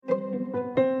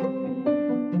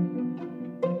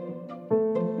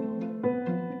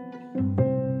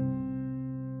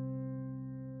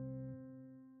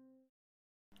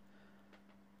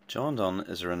John Dunn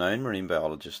is a renowned marine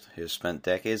biologist who has spent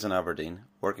decades in Aberdeen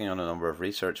working on a number of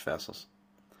research vessels.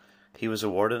 He was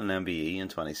awarded an MBE in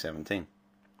 2017.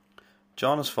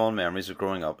 John has fond memories of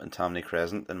growing up in Tamney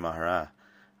Crescent in Maghera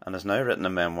and has now written a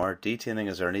memoir detailing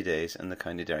his early days in the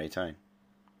County Derry town.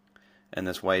 In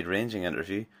this wide-ranging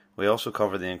interview, we also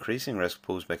cover the increasing risk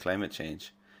posed by climate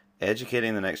change,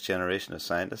 educating the next generation of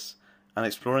scientists, and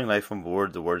exploring life on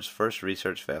board the world's first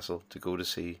research vessel to go to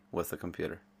sea with a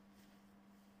computer.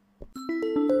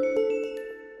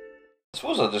 I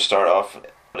suppose I'll just start off.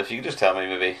 If you could just tell me,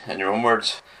 maybe in your own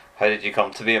words, how did you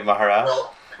come to be at Maghera?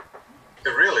 Well,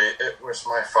 it was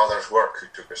my father's work who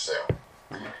took us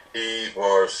there. He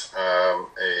was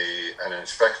an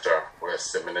inspector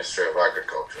with the Ministry of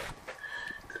Agriculture.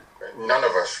 None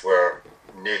of us were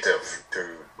native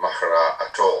to Maghera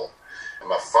at all.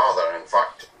 My father, in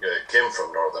fact, came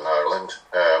from Northern Ireland.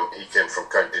 He came from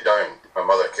County Down. My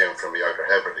mother came from the Outer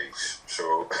Hebrides,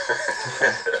 so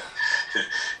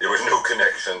there was no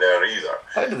connection there either.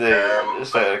 How did they,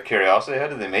 just out of curiosity, how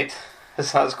did they meet?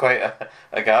 That's quite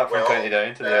a gap from County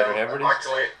Down to the Outer Hebrides.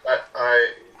 Actually,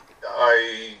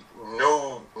 I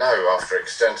know now, after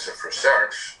extensive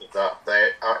research, that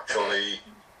they actually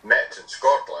met in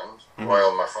Scotland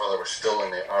while my father was still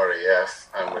in the RAF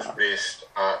and was based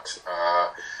at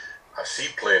a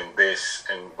seaplane base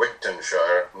in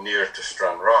Wigtonshire near to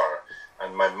Stranraer.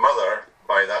 And my mother,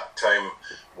 by that time,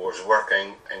 was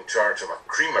working in charge of a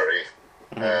creamery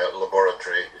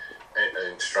laboratory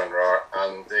in Stranraer,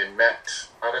 and they met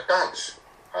at a dance.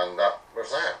 And that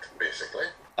was that, basically.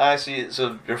 I see.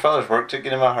 So your father's work took you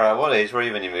to Maghera. What age were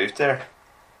you when you moved there?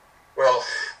 Well,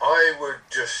 I would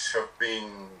just have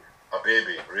been a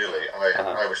baby, really.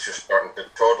 I was just starting to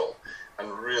toddle.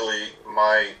 And really,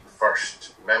 my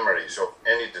first memories of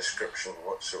any description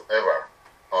whatsoever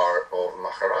are of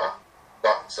Maghera.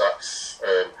 That's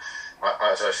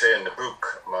as I say in the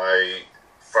book, my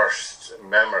first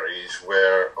memories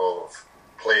were of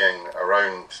playing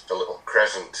around the little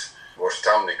crescent, was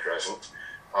Tamney Crescent,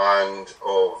 and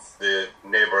of the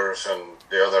neighbours and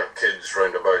the other kids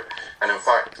round about. And in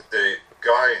fact, the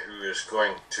guy who is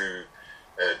going to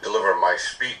deliver my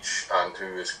speech and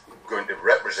who is going to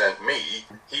represent me,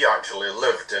 he actually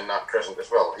lived in that crescent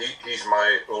as well. He's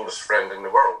my oldest friend in the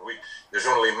world. There's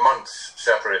only months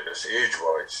separate us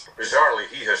age-wise. Bizarrely,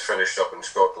 he has finished up in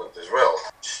Scotland as well.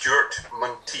 Stuart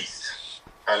Monteith.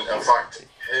 And in fact,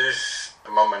 his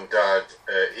mum and dad,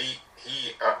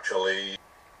 he actually,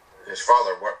 his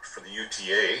father worked for the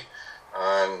UTA,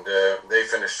 and they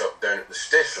finished up down at the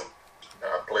station,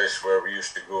 a place where we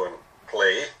used to go and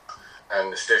play.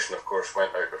 And the station, of course,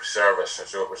 went out of service, and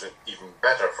so it was even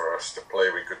better for us to play.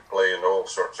 We could play in all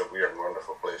sorts of weird and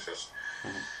wonderful places.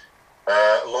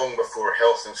 Long before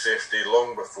health and safety,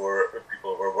 long before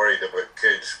people were worried about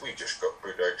kids, we just got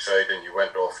put outside and you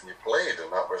went off and you played,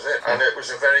 and that was it. And it was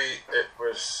a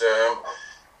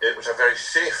very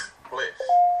safe place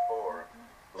for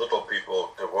little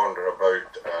people to wander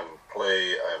about and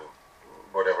play and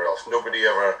whatever else. Nobody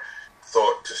ever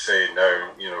thought to say, now,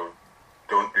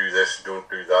 don't do this, don't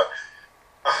do that.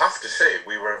 I have to say,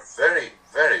 we were very,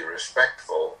 very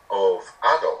respectful of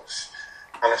adults,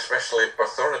 and especially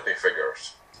authority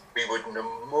figures. We would no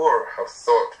more have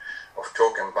thought of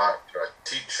talking back to a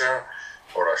teacher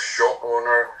or a shop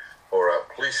owner or a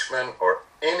policeman or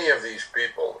any of these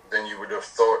people than you would have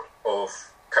thought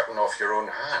of cutting off your own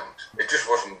hand. It just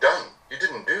wasn't done. You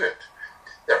didn't do it.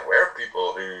 There were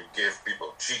people who gave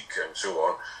people cheek and so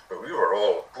on, but we were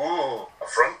all,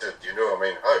 affronted,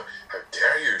 how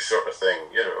dare you, sort of thing,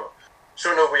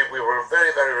 So no, we were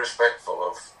very, very respectful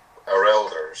of our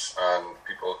elders and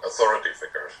people, authority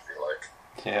figures, if you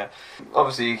like. Yeah.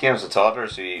 Obviously, you came as a toddler,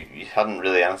 so you hadn't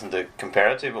really anything to compare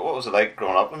it to, but what was it like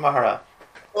growing up in Maghera?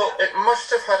 Well, it must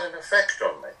have had an effect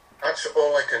on me. That's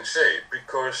all I can say,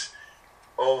 because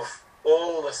of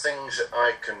all the things that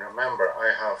I can remember,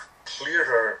 I have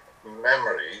clearer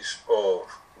memories of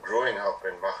growing up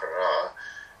in Maghera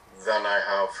than I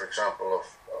have, for example,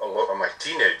 of a lot of my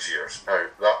teenage years. Now,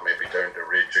 that may be down to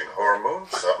raging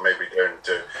hormones, that may be down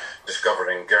to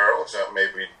discovering girls, that may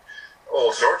be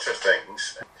all sorts of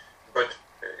things. But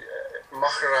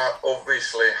Maghera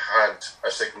obviously had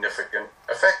a significant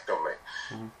effect on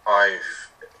me. I've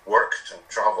worked and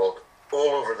travelled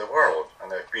all over the world,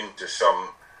 and I've been to some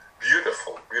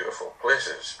beautiful, beautiful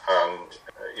places, and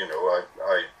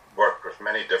I worked with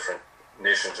many different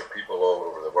nations of people all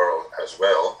over the world as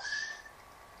well,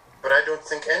 but I don't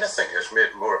think anything has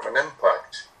made more of an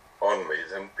impact on me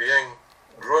than being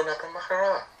grown up in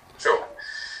Maghera. So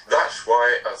that's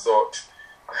why I thought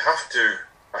I have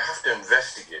to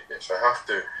investigate this. I have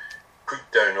to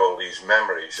put down all these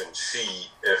memories and see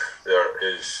if there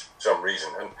is some reason.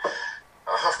 And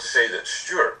I have to say that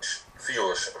Stuart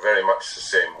feels very much the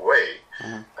same way,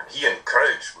 and he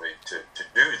encouraged me to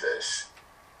do this,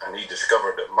 and he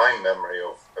discovered that my memory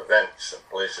of events and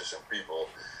places and people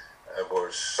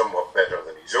was somewhat better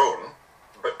than his own.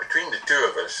 But between the two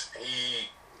of us, he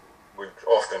would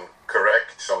often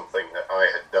correct something that I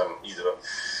had done, either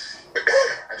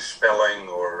a spelling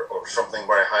or something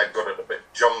where I had got it a bit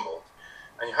jumbled.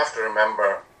 And you have to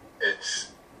remember,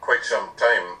 it's quite some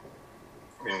time.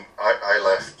 I mean, I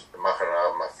left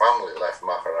Maghera, my family left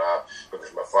Maghera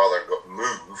because my father got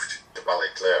moved to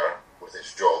Ballyclare with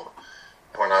his job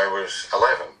when I was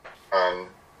 11 and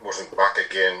wasn't back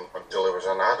again until I was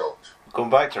an adult. Going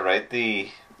back to write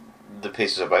the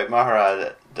pieces about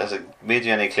Maghera, has it made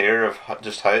you any clearer of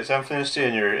just how it's influenced you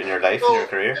in your life and your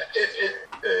career?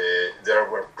 There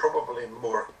were probably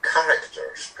more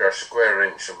characters per square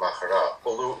inch in Maghera,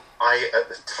 although I at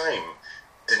the time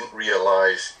didn't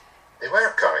realise they were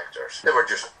characters. They were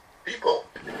just people.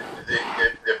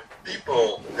 The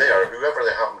people there, whoever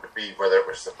they happened to be, whether it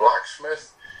was the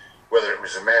blacksmith, whether it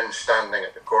was the men standing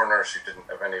at the corners who didn't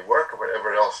have any work or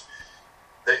whatever else,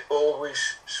 they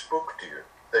always spoke to you.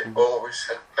 They always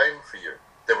had time for you.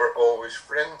 They were always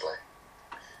friendly.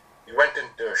 You went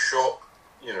into a shop,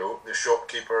 the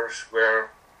shopkeepers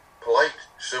were polite,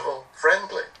 civil,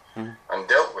 friendly, and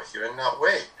dealt with you in that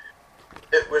way.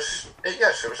 It was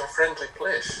a friendly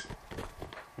place.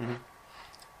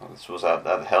 Well, I suppose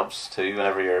that helps too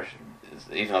whenever you're,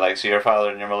 even like your father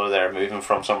and your mother there moving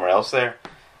from somewhere else there,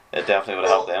 it definitely would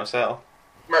have helped them settle.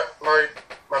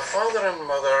 My father and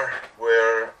mother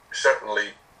were certainly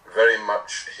very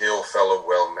much hail fellow,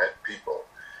 well-met people.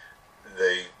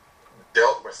 They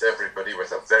dealt with everybody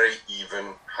with a very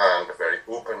even hand, a very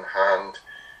open hand.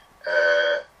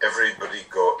 Everybody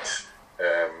got,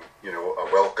 a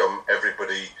welcome.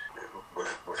 Everybody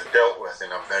was dealt with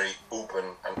in a very open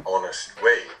and honest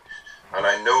way. And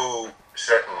I know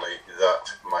certainly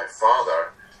that my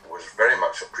father was very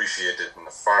much appreciated in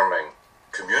the farming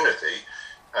community.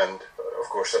 And of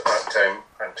course at that time,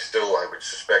 and still I would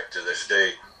suspect to this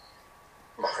day,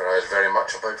 Maghera is very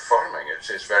much about farming.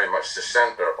 It's very much the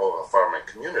centre of a farming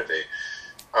community.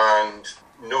 And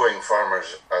knowing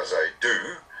farmers as I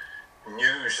do,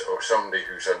 news of somebody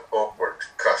who's an awkward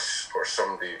cuss, or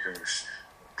somebody who's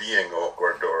being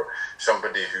awkward, or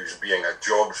somebody who's being a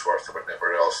job's worth or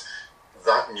whatever else,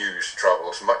 that news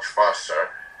travels much faster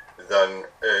than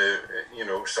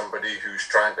somebody who's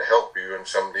trying to help you and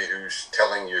somebody who's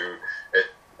telling you it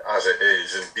as it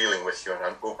is and dealing with you in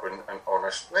an open and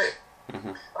honest way.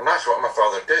 And that's what my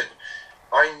father did.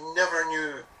 I never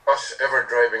knew us ever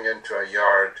driving into a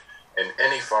yard in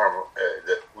any farm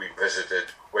that we visited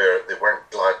where they weren't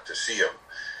glad to see him.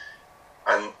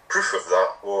 And proof of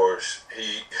that was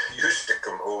he used to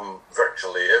come home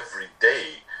virtually every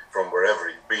day from wherever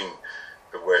he'd been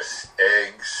with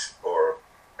eggs or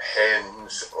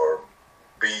hens or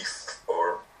beef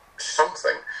or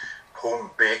something,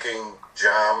 home baking,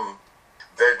 jam,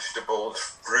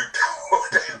 vegetables, fruit,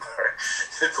 whatever.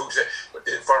 The folks,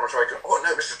 the farmers might go, "Oh,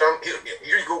 no, Mr. Dunn,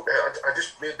 here you go. I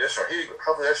just made this, or here you go,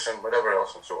 have this, and whatever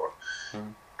else, and so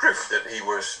on." Proof that he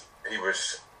was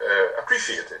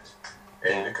appreciated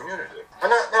in the community,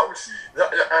 and that was.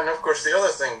 And of course, the other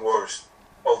thing was,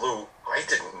 although I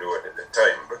didn't know it at the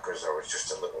time because I was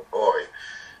just a little boy,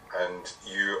 and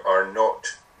you are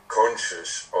not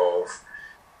conscious of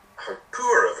how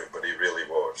poor everybody really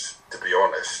was, to be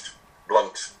honest.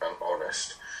 Blunt and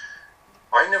honest.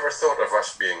 I never thought of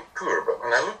us being poor, but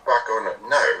when I look back on it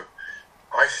now,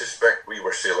 I suspect we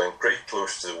were sailing pretty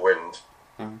close to the wind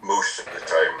most of the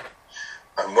time.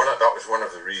 And that was one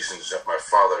of the reasons that my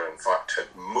father, in fact,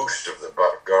 had most of the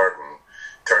back garden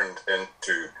turned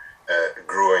into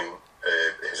growing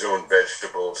his own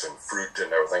vegetables and fruit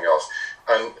and everything else.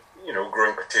 And,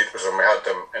 growing potatoes, and we had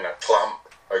them in a clamp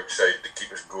outside to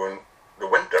keep us going the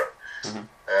winter,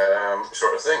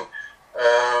 sort of thing.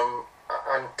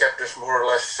 And kept us more or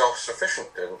less self-sufficient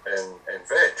in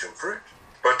veg and fruit.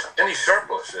 But any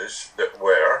surpluses that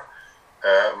were,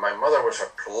 my mother was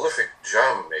a prolific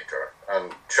jam maker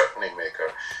and chutney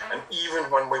maker. And even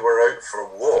when we were out for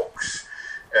walks,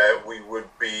 we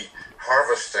would be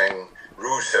harvesting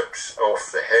rose hips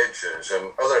off the hedges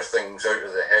and other things out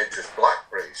of the hedges,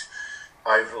 blackberries.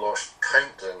 I've lost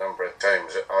count the number of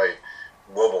times that I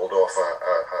wobbled off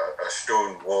a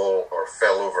stone wall or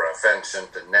fell over a fence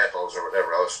into nettles or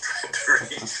whatever else trying to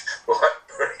reach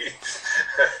blackberries,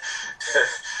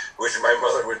 which my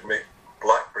mother would make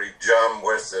blackberry jam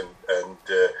with, and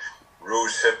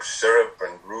rose hip syrup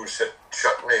and rose hip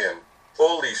chutney and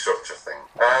all these sorts of things.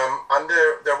 And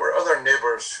there were other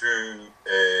neighbours who,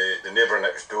 the neighbour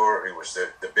next door, who was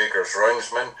the baker's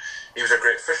roundsman, he was a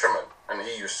great fisherman, and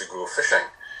he used to go fishing.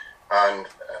 And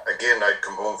again, I'd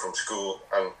come home from school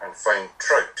and find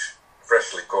trout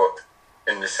freshly caught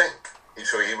in the sink.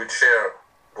 So he would share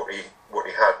what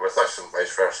he had with us, and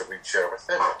vice versa, we'd share with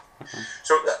him.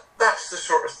 So that's the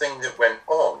sort of thing that went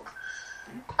on.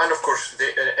 And of course, the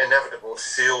inevitable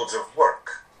sales of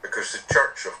work, because the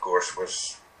church, of course,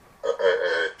 was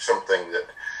something that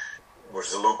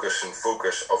was the locus and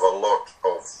focus of a lot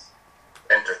of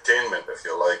entertainment, if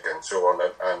you like, and so on,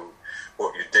 and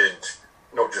what you did,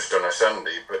 not just on a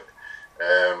Sunday, but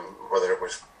whether it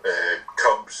was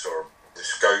Cubs or the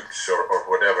Scouts or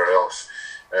whatever else,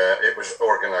 it was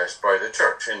organised by the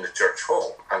church in the church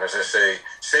hall. And as I say,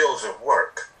 sales of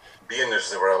work, being as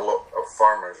there were a lot of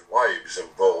farmers' wives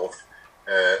involved,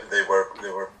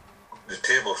 the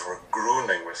tables were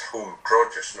groaning with home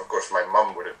produce, and of course my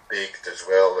mum would have baked as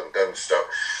well and done stuff.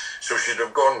 So she'd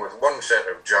have gone with one set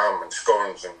of jam and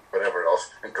scones and whatever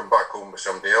else, and come back home with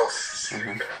somebody else's.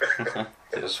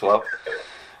 Did a swap.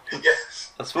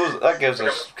 Yes. I suppose that gives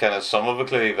us kind of some of a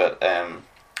clue, but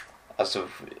as to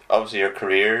obviously your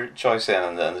career choice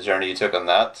then and the journey you took on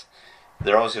that,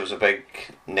 there obviously was a big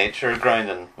nature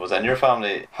grounding within your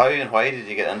family. How and why did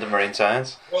you get into marine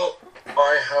science? Well,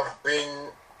 I have been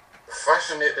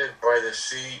fascinated by the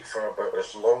sea for about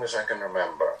as long as I can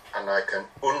remember, and I can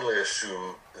only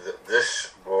assume that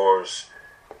this was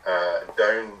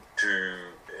down to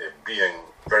being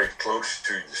very close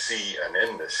to the sea and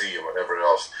in the sea and whatever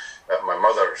else at my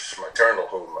mother's maternal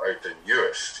home out in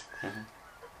Uist. Mm-hmm.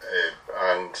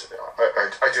 And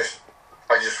I just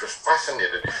was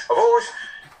fascinated.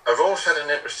 I've always had an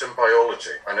interest in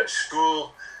biology, and at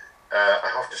school,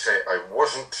 I have to say, I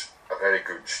wasn't a very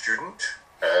good student.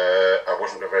 I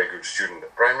wasn't a very good student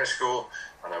at primary school,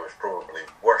 and I was probably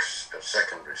worse at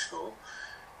secondary school.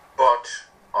 But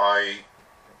I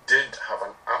did have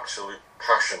an absolute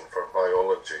passion for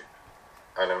biology.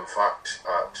 And in fact,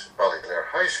 at Ballyclare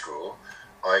High School,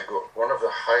 I got one of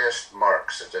the highest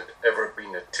marks that had ever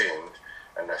been attained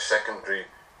in a secondary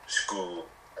school,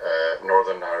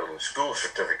 Northern Ireland school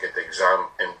certificate exam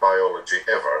in biology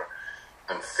ever,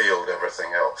 and failed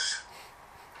everything else.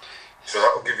 So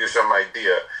that will give you some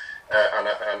idea.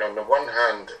 And on the one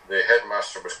hand, the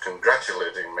headmaster was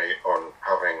congratulating me on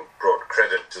having brought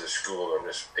credit to the school on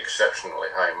this exceptionally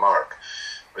high mark,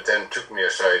 but then took me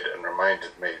aside and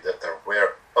reminded me that there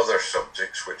were other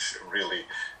subjects which really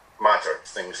mattered,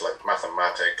 things like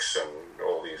mathematics and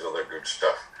all these other good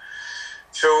stuff.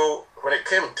 So when it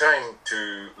came time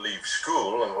to leave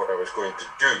school and what I was going to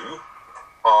do,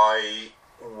 I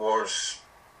was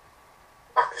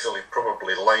actually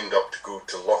probably lined up to go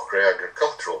to Loughrea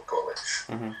Agricultural College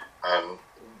and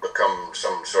become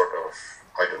some sort of,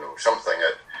 I don't know, something.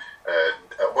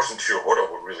 I wasn't sure what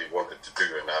I really wanted to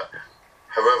do in that.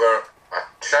 However,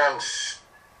 at chance,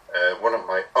 one of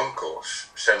my uncles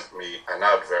sent me an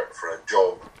advert for a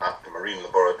job at the Marine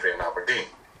Laboratory in Aberdeen.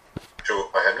 So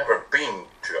I had never been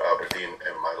to Aberdeen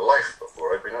in my life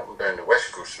before. I'd been up and down the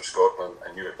west coast of Scotland.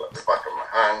 I knew it like the back of my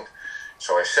hand.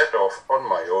 So I set off on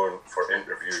my own for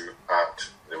interview at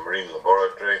the Marine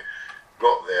Laboratory,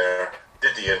 got there,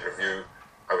 did the interview.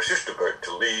 I was just about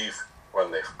to leave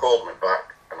when they called me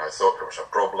back, and I thought there was a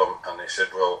problem, and they said,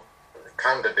 well, the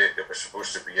candidate that was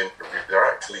supposed to be interviewed, there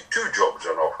are actually two jobs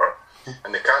on offer,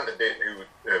 and the candidate who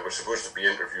was supposed to be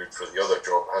interviewed for the other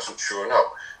job hasn't shown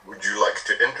up. Would you like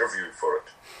to interview for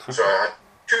it? So I had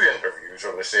two interviews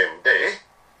on the same day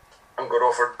and got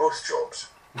offered both jobs.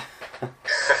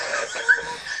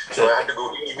 So I had to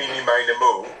go eeny, meeny, miny,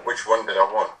 moe, which one did I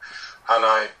want? And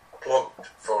I plumped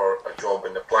for a job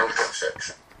in the plankton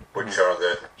section, which are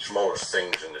the smallest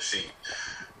things in the sea.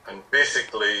 And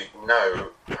basically now,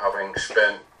 having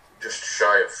spent just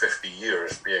shy of 50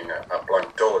 years being a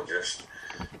planktologist,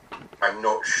 I'm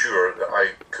not sure that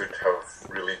I could have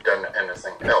really done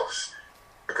anything else.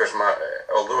 Because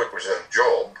although it was a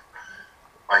job,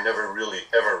 I never really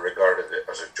ever regarded it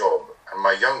as a job. And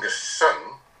my youngest son,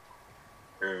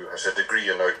 who has a degree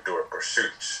in outdoor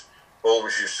pursuits,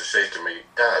 always used to say to me,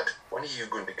 Dad, when are you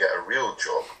going to get a real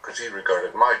job? Because he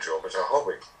regarded my job as a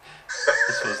hobby.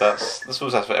 I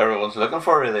suppose that's what everyone's looking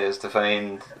for, really, is to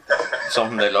find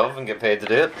something they love and get paid to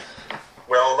do it.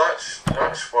 Well, that's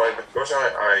why, because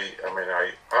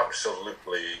I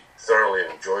absolutely thoroughly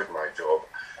enjoyed my job,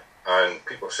 and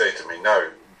people say to me now,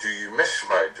 do you miss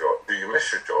my job? Do you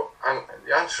miss your job? And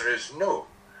the answer is no.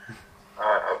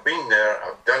 I've been there,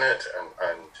 I've done it, and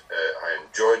I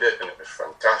enjoyed it, and it was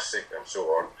fantastic, and so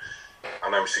on.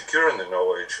 And I'm secure in the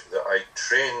knowledge that I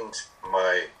trained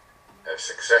my a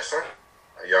successor,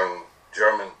 a young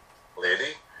German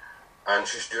lady, and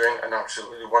she's doing an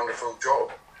absolutely wonderful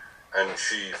job. And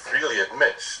she freely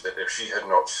admits that if she had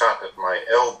not sat at my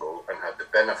elbow and had the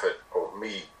benefit of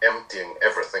me emptying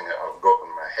everything that I've got in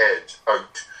my head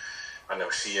out, and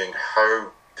of seeing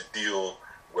how to deal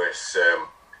with,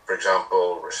 for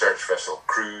example, research vessel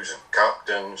crews and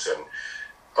captains and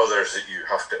others that you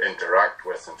have to interact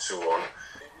with and so on,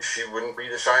 she wouldn't be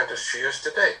the scientist she is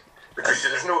today. Because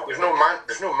there's no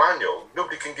manual.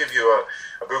 Nobody can give you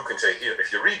a book and say, here,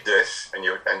 if you read this and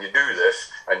you do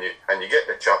this and you get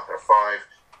to chapter 5,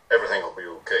 everything will be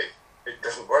okay. It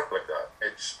doesn't work like that.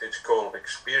 It's called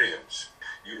experience.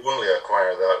 You only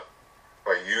acquire that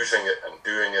by using it and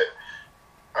doing it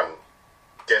and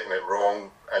getting it wrong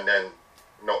and then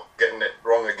not getting it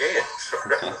wrong again.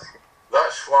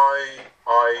 That's why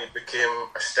I became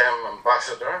a STEM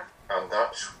ambassador, and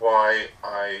that's why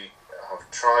I have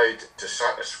tried to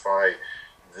satisfy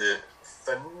the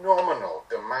phenomenal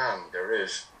demand there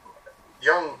is.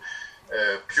 Young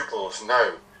pupils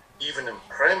now, even in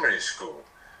primary school,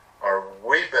 are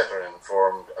way better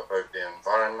informed about the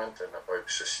environment and about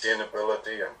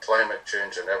sustainability and climate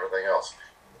change and everything else,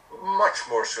 much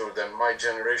more so than my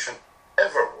generation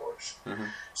ever was. Mm-hmm.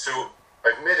 So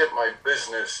I've made it my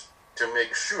business to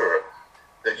make sure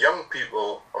that young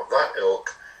people of that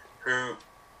ilk who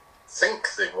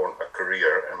think they want a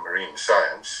career in marine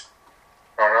science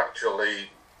are actually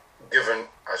given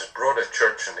as broad a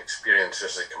church and experience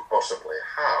as they can possibly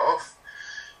have,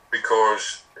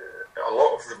 because a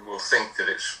lot of them will think that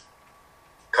it's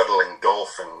cuddling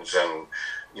dolphins and,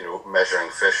 you know, measuring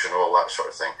fish and all that sort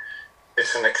of thing.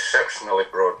 It's an exceptionally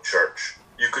broad church.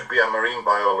 You could be a marine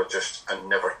biologist and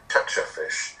never touch a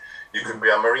fish. You could be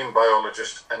a marine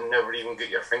biologist and never even get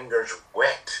your fingers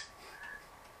wet.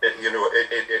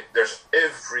 There's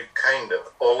every kind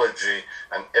of ology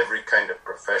and every kind of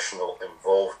professional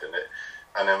involved in it.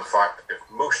 And in fact, if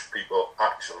most people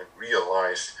actually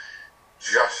realised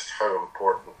just how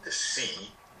important the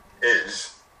sea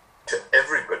is to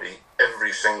everybody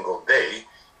every single day,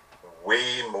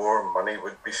 way more money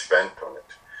would be spent on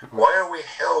it. Mm-hmm. Why are we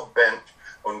hell-bent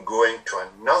on going to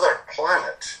another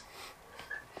planet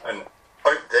and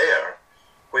out there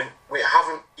when we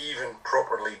haven't even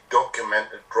properly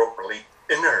documented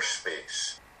inner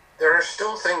space? There's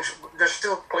still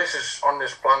places on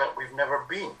this planet we've never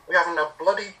been. We haven't a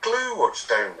bloody clue what's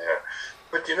down there.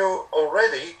 But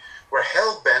already we're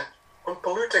hell-bent on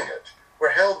polluting it.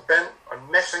 We're hell-bent on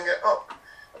messing it up.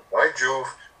 And by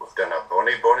Jove, we've done a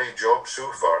bonny job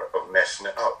so far of messing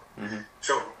it up. Mm-hmm.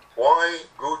 So why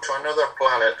go to another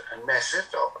planet and mess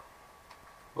it up?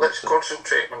 Let's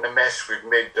concentrate on the mess we've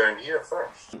made down here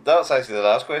first. That's actually the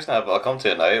last question, but I'll come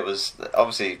to it now. It was,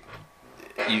 obviously,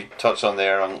 you touched on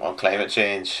there on climate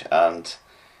change and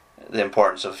the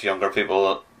importance of younger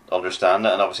people understanding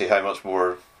it, and obviously how much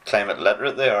more climate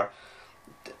literate they are.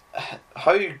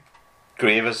 How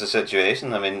grave is the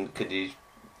situation? I mean, could you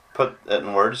put it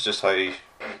in words just how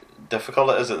difficult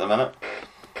it is at the minute?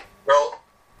 Well,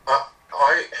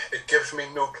 it gives me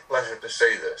no pleasure to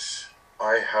say this.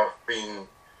 I have been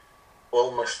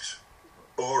almost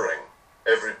boring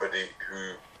everybody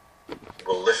who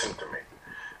will listen to me.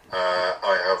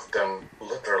 I have done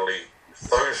literally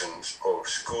thousands of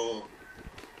school,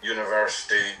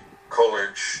 university,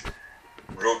 college,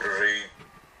 Rotary,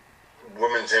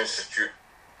 Women's Institute,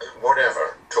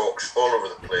 whatever, talks all over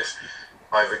the place.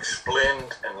 I've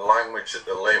explained in language that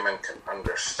the layman can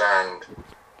understand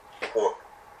what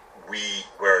we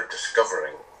were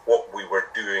discovering, what we were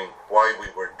doing, why we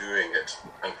were doing it,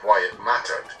 and why it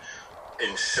mattered,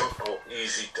 in simple,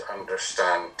 easy to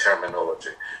understand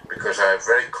terminology. Because I am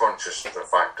very conscious of the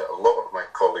fact that a lot of my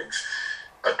colleagues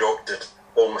adopted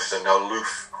almost an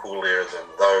aloof, holier than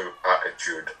thou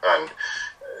attitude, and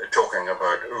talking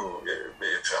about,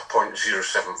 it's a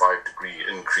 0.075 degree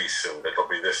increase and it'll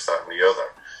be this, that and the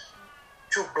other.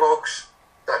 Joe Bloggs,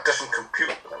 that doesn't compute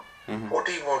with him. Mm-hmm. What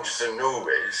he wants to know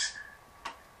is,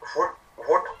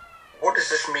 what does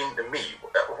this mean to me?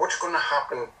 What's going to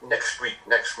happen next week,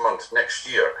 next month,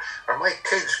 next year? Are my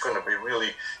kids going to be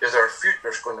is our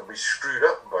future going to be screwed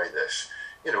up by this?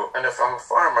 And if I'm a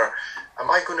farmer,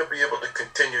 am I going to be able to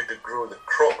continue to grow the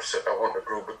crops that I want to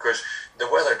grow? Because the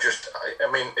weather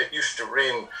it used to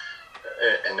rain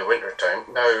in the winter time.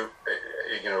 Now,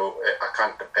 I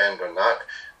can't depend on that.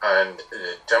 And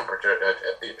the temperature,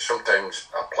 sometimes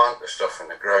I plant the stuff in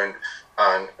the ground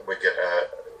and we get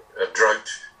a drought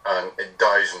and it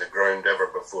dies in the ground ever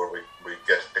before we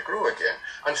get it to grow again,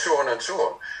 and so on and so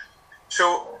on.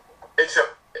 So it's an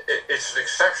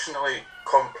exceptionally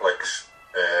complex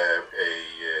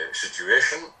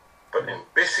situation. But in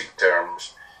basic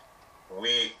terms,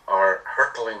 we are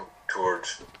hurtling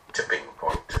towards tipping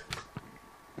point.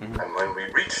 And when we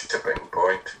reach tipping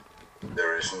point,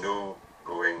 there is no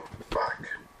going back.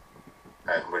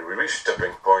 And when we reach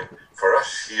tipping point, for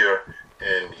us here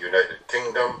in the United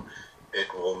Kingdom,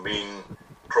 it will mean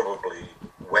probably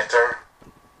wetter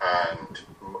and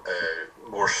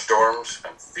more storms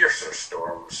and fiercer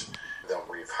storms than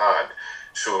we've had.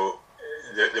 So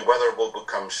the weather will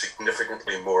become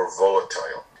significantly more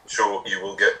volatile. So you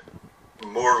will get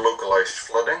more localized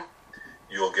flooding,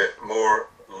 you'll get more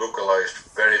localized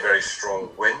very, very strong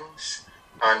winds,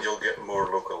 and you'll get more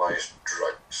localized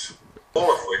droughts,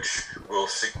 all of which will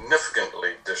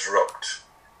significantly disrupt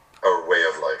our way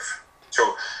of life.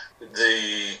 So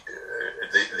the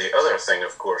other thing,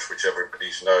 of course, which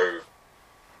everybody's now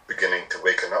beginning to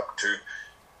waken up to,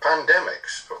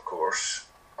 pandemics, of course,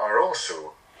 are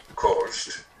also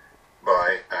caused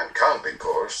by, and can be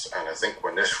caused, and I think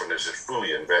when this one is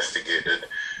fully investigated,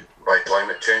 by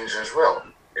climate change as well.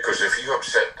 Because if you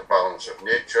upset the balance of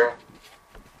nature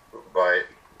by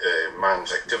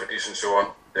man's activities and so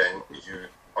on, then you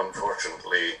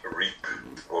unfortunately reap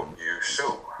what you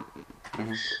sow.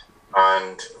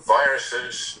 And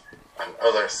viruses and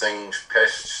other things,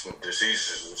 pests and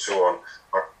diseases and so on,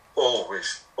 are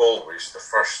always the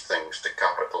first things to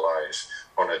capitalize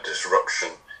on a disruption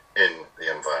in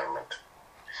the environment.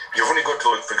 You've only got to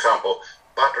look, for example,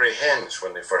 battery hens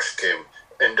when they first came,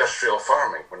 industrial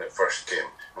farming when it first came,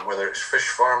 and whether it's fish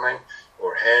farming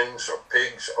or hens or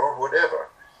pigs or whatever,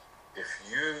 if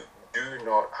you do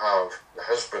not have the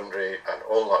husbandry and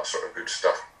all that sort of good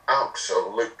stuff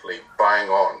absolutely bang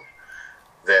on,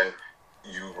 then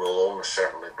you will almost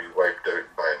certainly be wiped out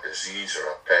by a disease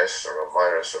or a pest or a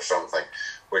virus or something,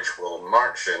 which will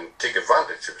march in, take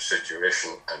advantage of the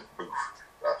situation, and poof,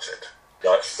 that's it.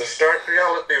 That's the stark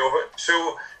reality of it.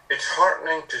 So it's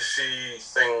heartening to see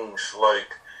things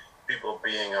like people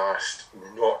being asked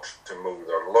not to mow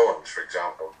their lawns, for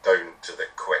example, down to the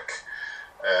quick,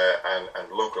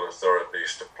 and local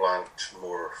authorities to plant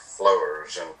more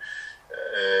flowers, and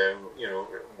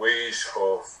ways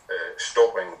of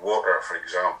stopping water, for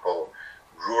example,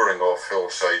 roaring off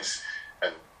hillsides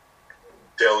and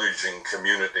deluging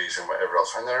communities and whatever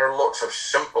else. And there are lots of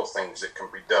simple things that can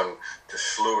be done to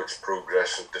slow its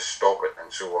progress and to stop it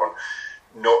and so on.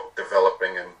 Not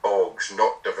developing in bogs,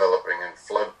 not developing in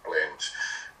floodplains,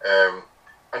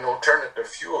 and alternative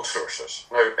fuel sources.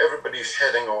 Now, everybody's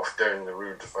heading off down the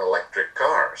road of electric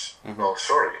cars. Well,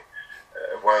 sorry.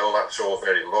 While that's all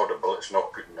very laudable, it's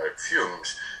not putting out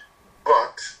fumes,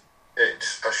 but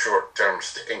it's a short-term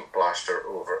sticking plaster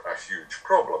over a huge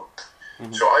problem.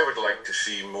 So I would like to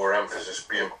see more emphasis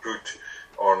being put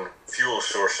on fuel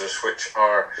sources which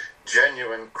are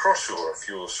genuine crossover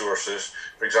fuel sources.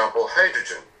 For example,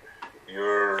 hydrogen.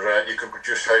 You can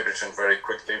produce hydrogen very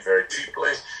quickly, very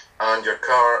cheaply, and your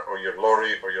car or your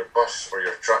lorry or your bus or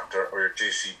your tractor or your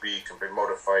JCB can be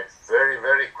modified very,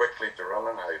 very quickly to run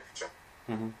on hydrogen.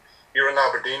 Here in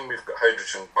Aberdeen, we've got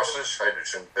hydrogen buses,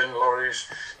 hydrogen bin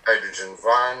lorries, hydrogen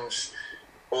vans,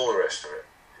 all the rest of it.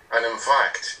 And in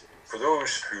fact, for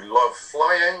those who love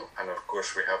flying, and of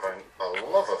course we have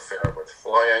a love affair with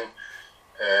flying,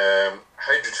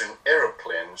 hydrogen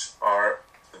aeroplanes are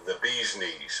the bee's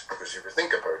knees, because if you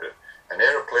think about it, an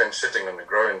aeroplane sitting on the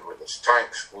ground with its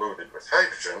tanks loaded with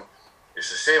hydrogen is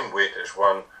the same weight as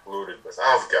one loaded with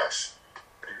avgas.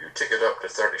 But if you take it up to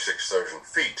 36,000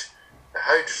 feet, the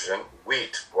hydrogen,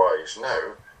 weight-wise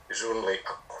now, is only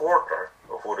a quarter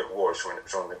of what it was when it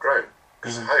was on the ground.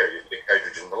 Because the higher you take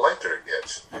hydrogen, the lighter it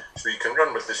gets. So you can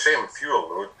run with the same fuel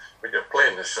load, but your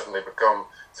plane has suddenly become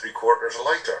 3/4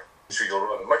 lighter. So you'll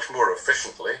run much more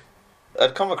efficiently.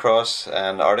 I'd come across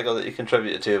an article that you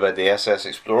contributed to about the SS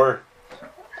Explorer.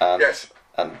 And, Yes.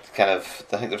 And kind of,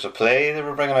 I think there's a play they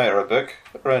were bringing out, or a book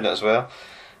around it as well.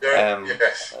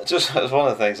 Yes. Just, it was one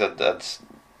of the things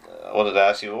I wanted to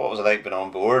ask you, what was it like being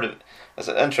on board? It's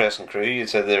an interesting crew. You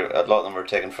said a lot of them were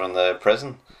taken from the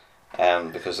prison,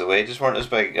 because the wages weren't as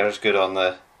big or as good on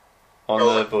the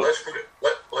boat.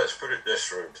 Let's put it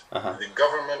this route. The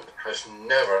government has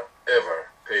never ever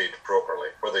paid properly.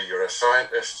 Whether you're a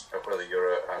scientist, or whether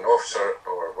you're an officer,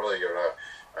 or whether you're a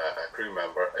crew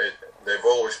member, they've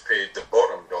always paid the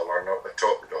bottom dollar, not the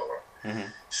top dollar.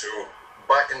 So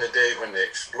back in the day when the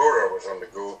Explorer was on the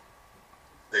go,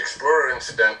 the Explorer,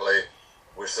 incidentally,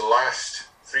 was the last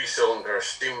 3-cylinder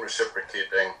steam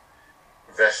reciprocating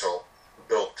vessel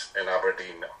built in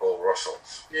Aberdeen at Hall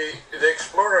Russells. The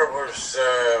Explorer was,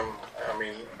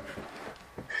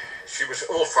 she was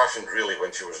old-fashioned really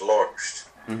when she was launched.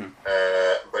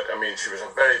 But she was a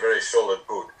very, very solid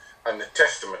boat. And the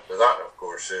testament to that, of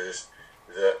course, is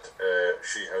that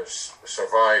she has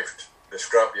survived the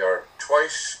scrapyard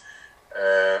twice,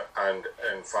 and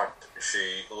in fact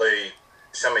she lay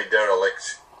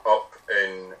semi-derelict up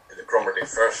in the Cromarty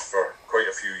First for quite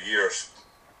a few years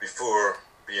before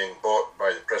being bought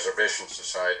by the Preservation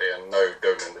Society and now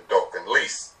down in the dock in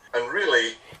Leith. And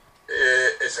really,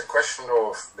 it's a question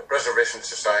of the Preservation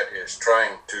Society is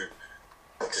trying to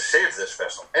save this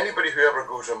vessel. Anybody who ever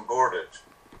goes on board it,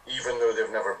 even though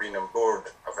they've never been on board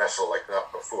a vessel like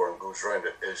that before and goes round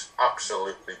it, is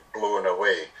absolutely blown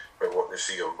away by what they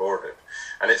see on board it.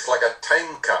 And it's like a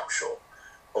time capsule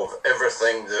of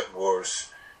everything that was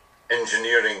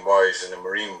engineering-wise in the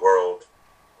marine world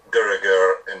de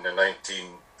rigueur in the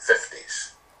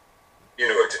 1950s. You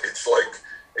know, it's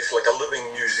like a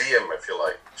living museum, if you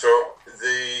like. So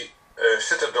the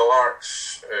Citadel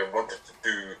Arts wanted to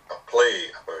do a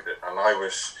play about it, and I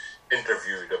was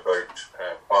interviewed by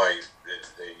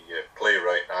the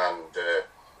playwright and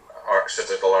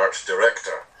Citadel Arts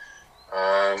director,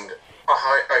 and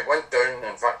I went down,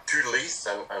 in fact, to Leith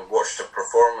and watched a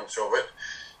performance of it,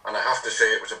 and I have to say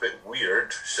it was a bit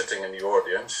weird sitting in the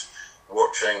audience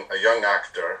watching a young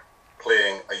actor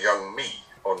playing a young me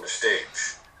on the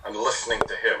stage and listening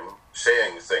to him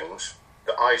saying things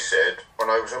that I said when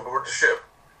I was on board the ship.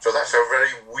 So that's a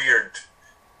very weird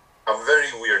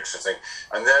thing.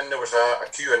 And then there was a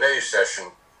Q&A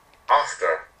session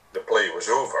after the play was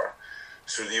over.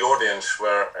 So the audience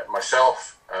were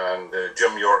myself and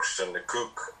Jim Yorkston, the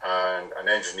cook, and an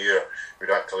engineer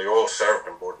who'd actually all served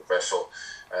on board the vessel,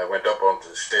 went up onto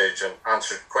the stage and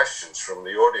answered questions from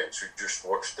the audience who just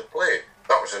watched the play.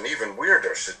 That was an even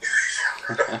weirder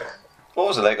situation. What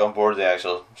was it like on board the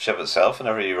actual ship itself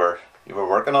whenever you were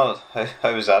working on it?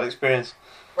 How was that experience?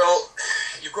 Well,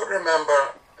 you've got to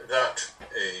remember that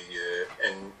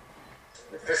in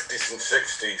the 50s and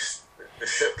 60s,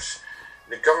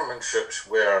 the government ships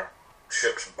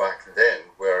back then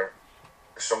were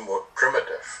somewhat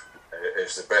primitive,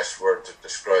 is the best word to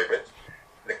describe it.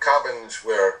 The cabins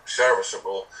were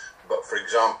serviceable, but for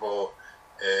example,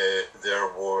 there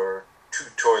were 2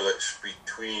 toilets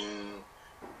between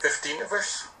 15 of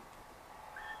us.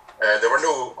 There were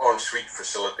no ensuite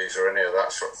facilities or any of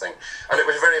that sort of thing. And it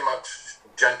was very much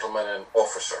gentlemen and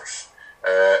officers.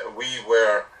 We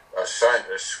were, as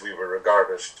scientists, we were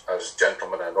regarded as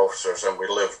gentlemen and officers, and we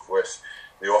lived with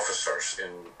the officers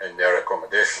in their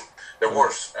accommodation. There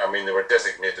were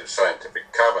designated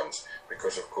scientific cabins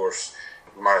because, of course,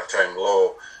 maritime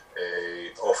law,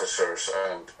 officers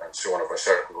and so on of a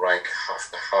certain rank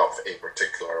have to have a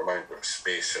particular amount of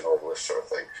space and all this sort of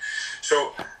thing.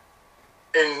 So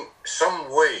in some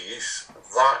ways,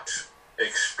 that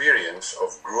experience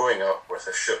of growing up with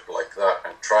a ship like that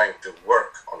and trying to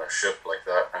work on a ship like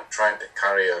that and trying to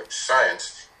carry out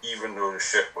science, even though the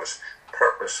ship was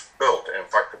purpose-built, in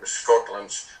fact it was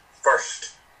Scotland's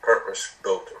first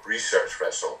purpose-built research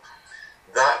vessel,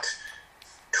 that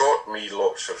taught me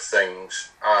lots of things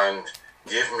and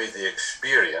gave me the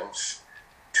experience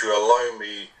to allow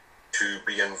me to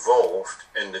be involved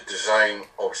in the design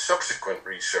of subsequent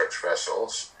research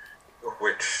vessels,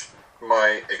 which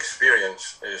my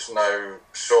experience is now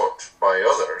sought by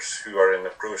others who are in the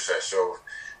process of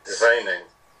designing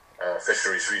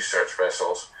fisheries research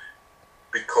vessels,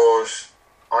 because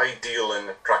I deal in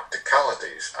the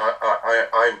practicalities.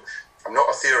 I'm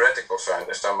not a theoretical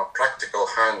scientist, I'm a practical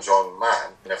hands-on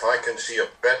man, and if I can see a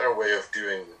better way of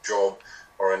doing the job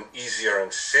or an easier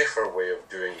and safer way of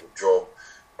doing the job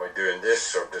by doing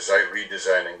this or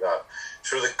redesigning that.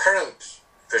 So the current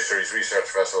fisheries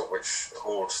research vessel, which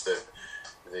holds the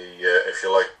if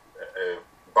you like,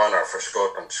 banner for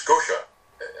Scotland, Scotia,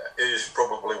 is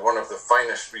probably one of the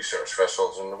finest research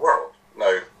vessels in the world.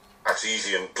 Now, that's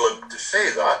easy and glib to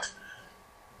say that,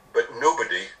 but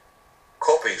nobody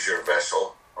copies your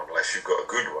vessel unless you've got a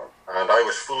good one. And I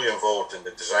was fully involved in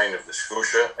the design of the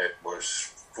Scotia. It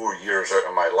was 4 years out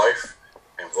of my life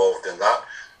involved in that.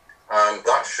 And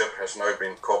that ship has now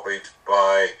been copied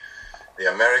by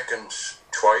the Americans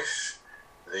twice,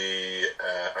 the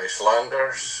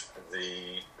Icelanders,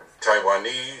 the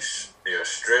Taiwanese, the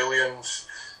Australians,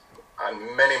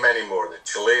 and many, many more, the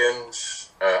Chileans,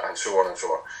 and so on and so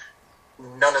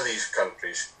on. None of these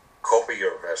countries copy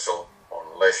your vessel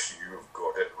unless you've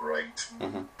got it right,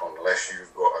 unless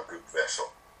you've got a good vessel.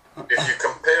 If you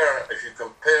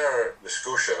compare the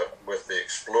Scotia with the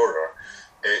Explorer,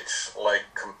 it's like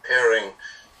comparing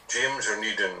James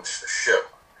O'Needon's ship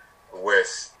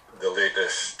with the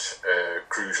latest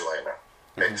cruise liner.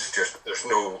 It's just there's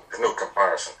no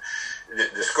comparison.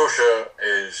 The Scotia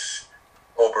is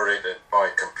operated by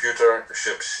computer. The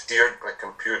ship's steered by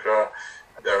computer.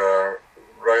 there are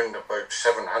round about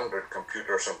 700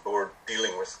 computers on board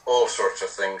dealing with all sorts of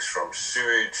things from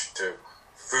sewage to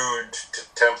food to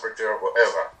temperature,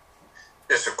 whatever.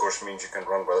 This, of course, means you can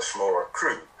run with a smaller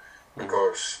crew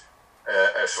because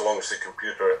as long as the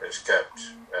computer is kept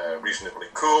reasonably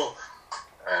cool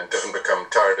and doesn't become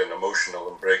tired and emotional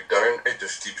and break down, it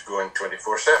just keeps going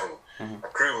 24/7. A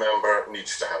crew member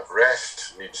needs to have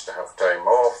rest, needs to have time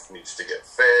off, needs to get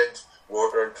fed,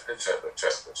 watered, etc.,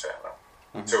 etc., etc.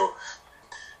 So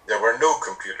there were no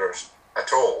computers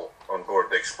at all on board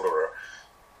the Explorer.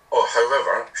 Oh,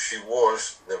 however, she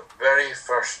was the very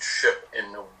first ship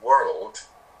in the world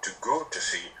to go to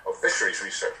sea, a fisheries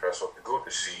research vessel, to go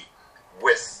to sea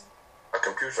with a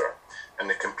computer. And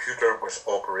the computer was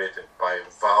operated by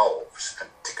valves and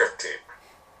ticker tape.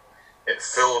 It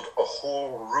filled a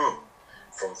whole room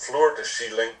from floor to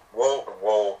ceiling, wall to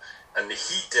wall, and the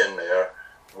heat in there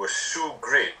was so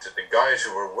great that the guys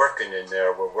who were working in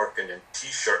there were working in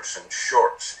t-shirts and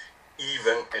shorts,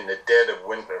 even in the dead of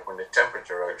winter when the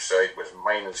temperature outside was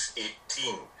minus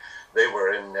 18. They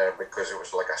were in there because it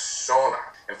was like a sauna.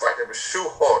 In fact, it was so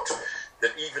hot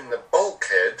that even the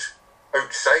bulkhead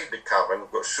outside the cabin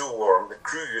got so warm, the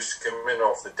crew used to come in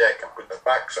off the deck and put their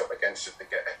backs up against it to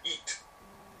get a heat.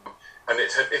 And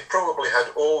it probably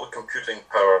had all the computing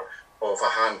power of a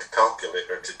hand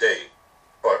calculator today,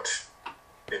 but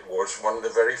it was one of the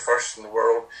very first in the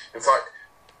world. In fact,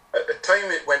 at the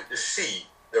time it went to sea,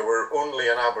 there were only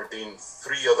in Aberdeen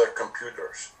 3 other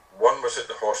computers. One was at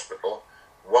the hospital,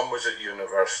 one was at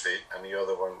university, and the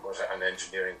other one was at an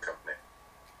engineering company.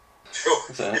 So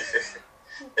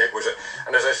it was,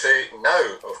 and as I say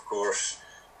now, of course,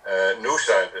 no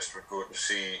scientist would go to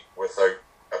sea without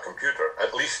a computer.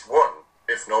 At least one,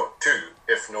 if not 2,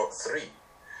 if not 3.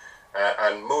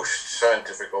 And most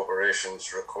scientific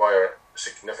operations require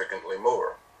significantly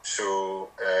more. So,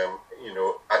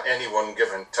 at any one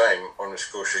given time on the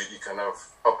Scotia, you can have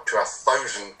up to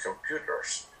 1,000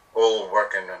 computers all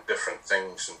working on different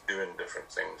things and doing different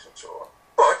things and so on.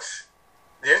 But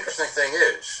the interesting thing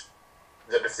is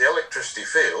that if the electricity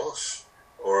fails,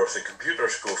 or if the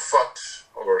computers go fut,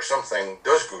 or something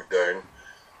does go down,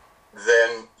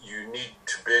 then you need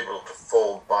to be able to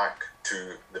fall back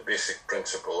to the basic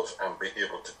principles and be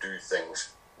able to do things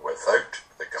without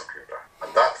the computer.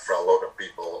 And that, for a lot of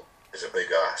people, is a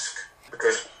big ask.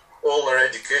 Because all their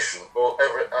education,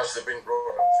 as they've been brought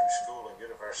up through school and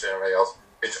university and everything else,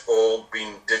 it's all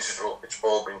been digital, it's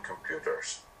all been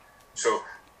computers. So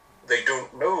they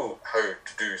don't know how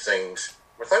to do things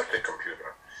without the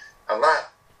computer. And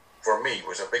that, for me,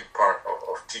 was a big part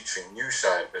of teaching new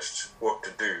scientists what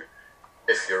to do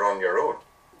if you're on your own.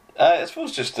 I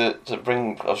suppose just to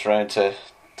bring us round to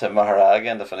Mahara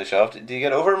again to finish off, do you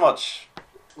get over much?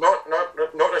 Not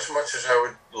as much as I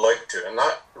would like to, and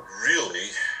that really,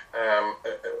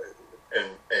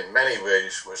 in many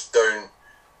ways, was down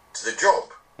to the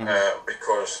job,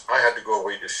 because I had to go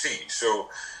away to sea. So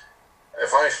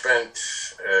if I spent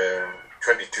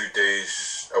 22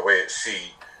 days away at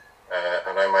sea,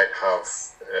 and I might have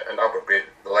an abbreviated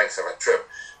the length of a trip,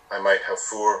 I might have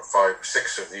 4, 5,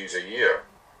 6 of these a year,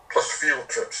 plus field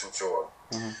trips and so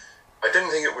on. I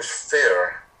didn't think it was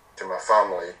fair to my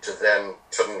family to then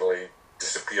suddenly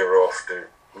disappear off to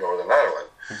Northern Ireland.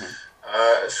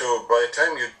 So by the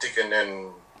time you'd taken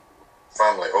in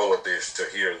family holidays to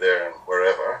here, there and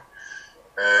wherever,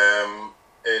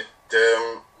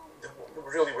 there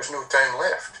really was no time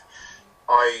left.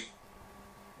 I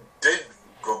did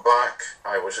go back.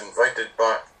 I was invited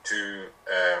back to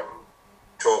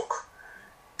talk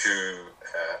to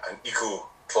an eco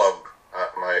club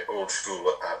at my old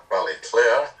school at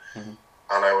Ballyclare,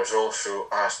 and I was also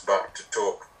asked back to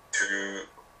talk to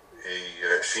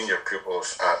senior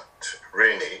pupils at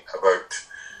Rainey about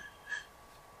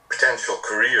potential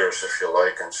careers, if you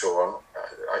like, and so on.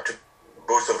 I took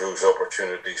both of those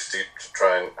opportunities to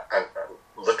try and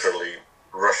literally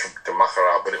rush to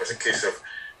Mahara, but it was a case of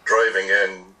driving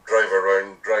in, drive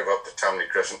around, drive up to Tammany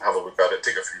Crescent, have a look at it,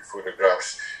 take a few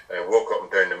photographs, walk up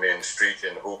and down the main street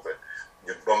and hope that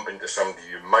you'd bump into somebody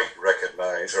you might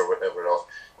recognise or whatever else.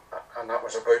 And that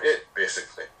was about it,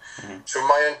 basically. So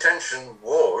my intention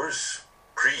was,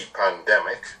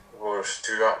 pre-pandemic, was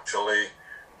to actually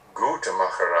go to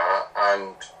Mahara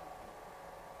and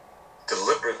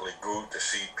deliberately go to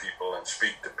see people and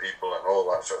speak to people and all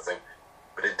that sort of thing,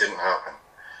 but it didn't happen.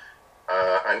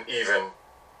 And even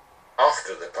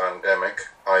after the pandemic,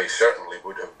 I certainly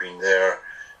would have been there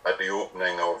at the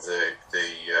opening of the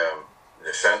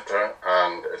centre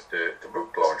and at the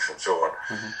book launch and so on.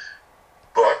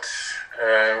 But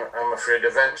I'm afraid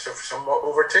events have somewhat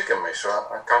overtaken me, so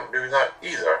I can't do that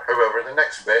either. However, the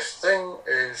next best thing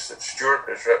is that Stuart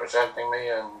is representing me,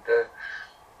 and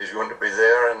he's going to be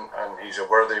there, and he's a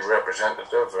worthy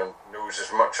representative and knows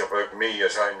as much about me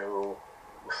as I know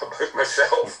about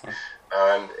myself.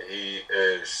 And he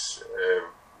is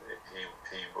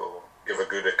he will give a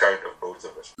good account of both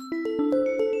of us.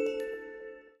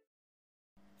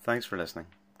 Thanks for listening.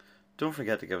 Don't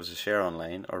forget to give us a share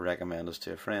online or recommend us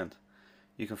to a friend.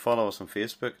 You can follow us on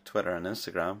Facebook, Twitter and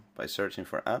Instagram by searching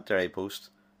for @DerryPost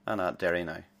and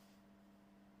 @DerryNow.